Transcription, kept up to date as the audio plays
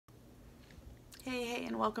Hey,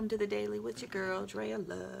 and welcome to the Daily with your girl, Draya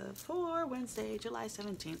Love, for Wednesday, July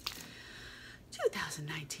 17th,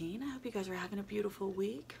 2019. I hope you guys are having a beautiful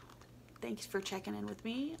week. Thanks for checking in with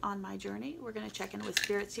me on my journey. We're going to check in with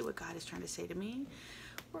Spirit, see what God is trying to say to me.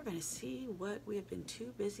 We're going to see what we have been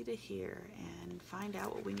too busy to hear and find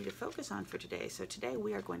out what we need to focus on for today. So today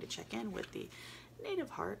we are going to check in with the Native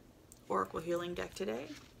Heart Oracle Healing deck today.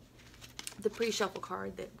 The pre-shuffle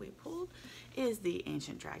card that we pulled is the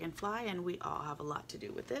Ancient Dragonfly, and we all have a lot to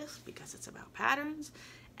do with this because it's about patterns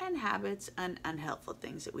and habits and unhelpful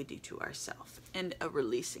things that we do to ourselves and a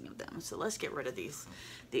releasing of them. So let's get rid of these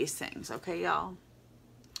things, okay, y'all?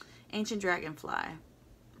 Ancient Dragonfly.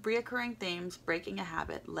 Reoccurring themes, breaking a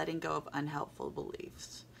habit, letting go of unhelpful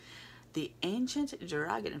beliefs. The Ancient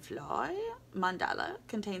Dragonfly mandala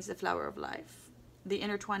contains the flower of life. The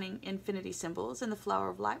intertwining infinity symbols in the flower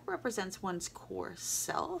of life represents one's core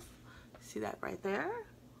self. See that right there?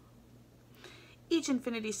 Each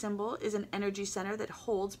infinity symbol is an energy center that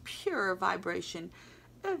holds pure vibration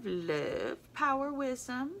of love, power,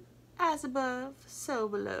 wisdom, as above, so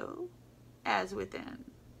below, as within.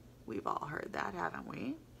 We've all heard that, haven't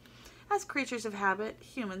we? As creatures of habit,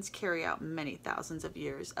 humans carry out many thousands of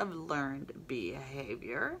years of learned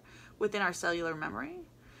behavior within our cellular memory.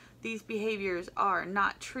 These behaviors are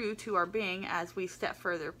not true to our being as we step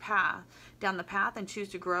further down the path and choose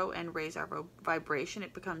to grow and raise our vibration.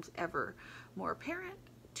 It becomes ever more apparent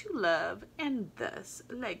to love and thus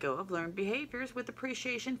let go of learned behaviors with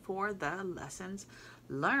appreciation for the lessons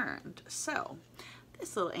learned. So,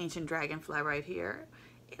 this little ancient dragonfly right here,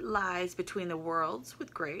 it lies between the worlds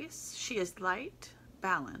with grace. She is light,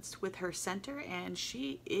 balanced with her center, and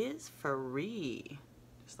she is free,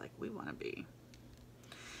 just like we want to be.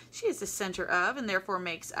 She is the center of and therefore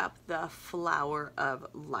makes up the flower of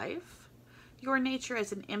life. Your nature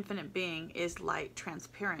as an infinite being is light,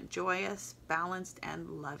 transparent, joyous, balanced, and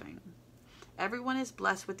loving. Everyone is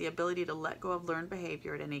blessed with the ability to let go of learned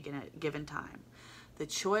behavior at any given time. The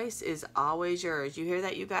choice is always yours. You hear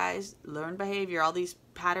that, you guys? Learned behavior, all these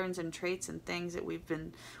patterns and traits and things that we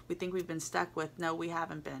think we've been stuck with. No, we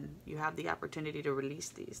haven't been. You have the opportunity to release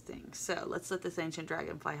these things. So let's let this ancient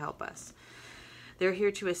dragonfly help us. They're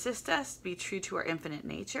here to assist us be true to our infinite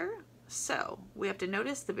nature. So we have to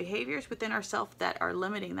notice the behaviors within ourselves that are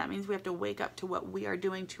limiting. That means we have to wake up to what we are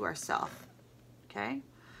doing to ourselves. Okay?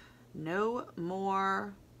 No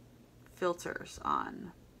more filters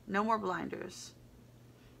on. No more blinders.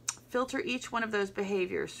 Filter each one of those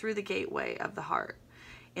behaviors through the gateway of the heart.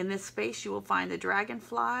 In this space, you will find the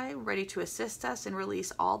dragonfly ready to assist us and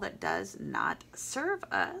release all that does not serve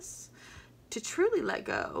us. To truly let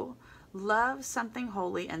go, love something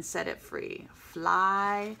holy and set it free.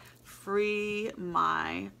 Fly free,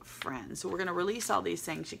 my friend. So we're going to release all these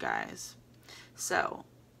things, you guys. So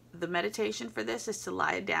the meditation for this is to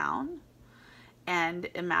lie down and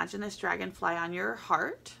imagine this dragonfly on your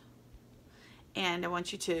heart. And I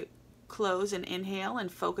want you to close and inhale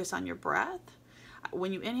and focus on your breath.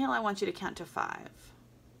 When you inhale, I want you to count to 5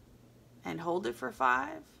 and hold it for 5.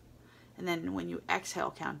 And then when you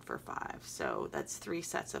exhale, count for 5. So that's 3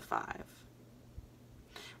 sets of 5.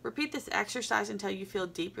 Repeat this exercise until you feel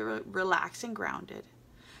deeply relaxed and grounded,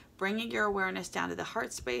 bringing your awareness down to the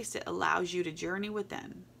heart space that allows you to journey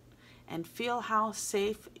within. And feel how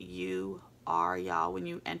safe you are, y'all, when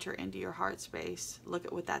you enter into your heart space. Look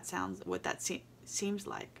at what that seems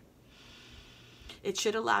like. It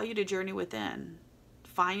should allow you to journey within.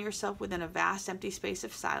 Find yourself within a vast empty space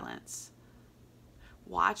of silence.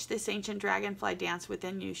 Watch this ancient dragonfly dance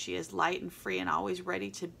within you. She is light and free and always ready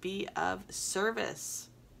to be of service.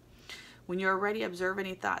 When you're ready, observe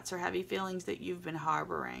any thoughts or heavy feelings that you've been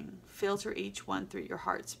harboring. Filter each one through your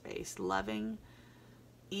heart space, loving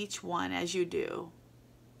each one as you do.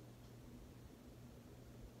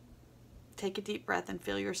 Take a deep breath and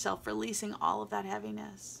feel yourself releasing all of that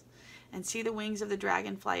heaviness. And see the wings of the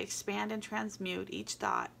dragonfly expand and transmute each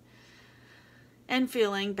thought and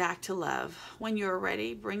feeling back to love. When you are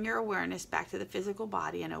ready, bring your awareness back to the physical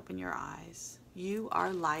body and open your eyes. You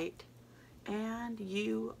are light and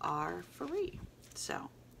you are free. So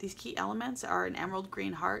these key elements are an emerald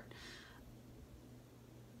green heart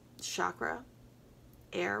chakra,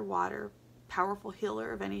 air, water, powerful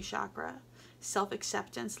healer of any chakra,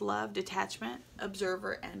 self-acceptance, love, detachment,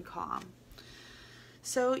 observer, and calm.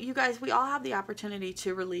 So you guys, we all have the opportunity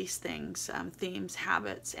to release things, themes,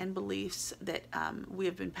 habits, and beliefs that we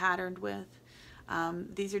have been patterned with.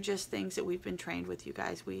 These are just things that we've been trained with, you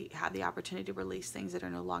guys. We have the opportunity to release things that are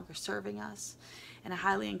no longer serving us. And I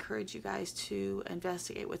highly encourage you guys to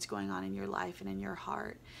investigate what's going on in your life and in your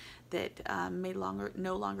heart that may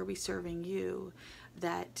no longer be serving you.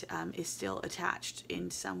 that is still attached in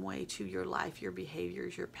some way to your life, your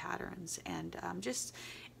behaviors, your patterns, and just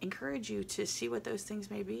encourage you to see what those things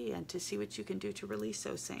may be and to see what you can do to release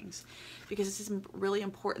those things, because this is really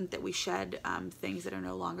important that we shed things that are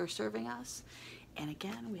no longer serving us. And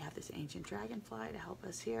again, we have this ancient dragonfly to help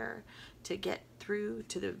us here to get through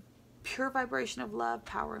to the pure vibration of love,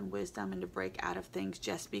 power, and wisdom, and to break out of things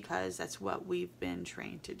just because that's what we've been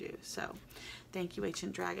trained to do. So thank you,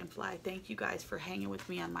 Ancient Dragonfly. Thank you guys for hanging with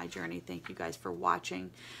me on my journey. Thank you guys for watching.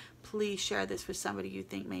 Please share this with somebody you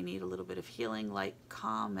think may need a little bit of healing. Like,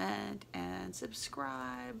 comment, and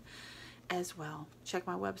subscribe as well. Check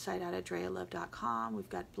my website out at drayalove.com. We've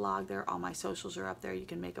got blog there. All my socials are up there. You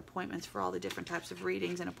can make appointments for all the different types of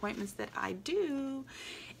readings and appointments that I do.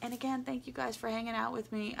 And again, thank you guys for hanging out with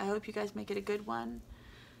me. I hope you guys make it a good one.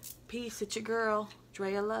 Peace. It's your girl,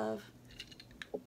 Draya Love.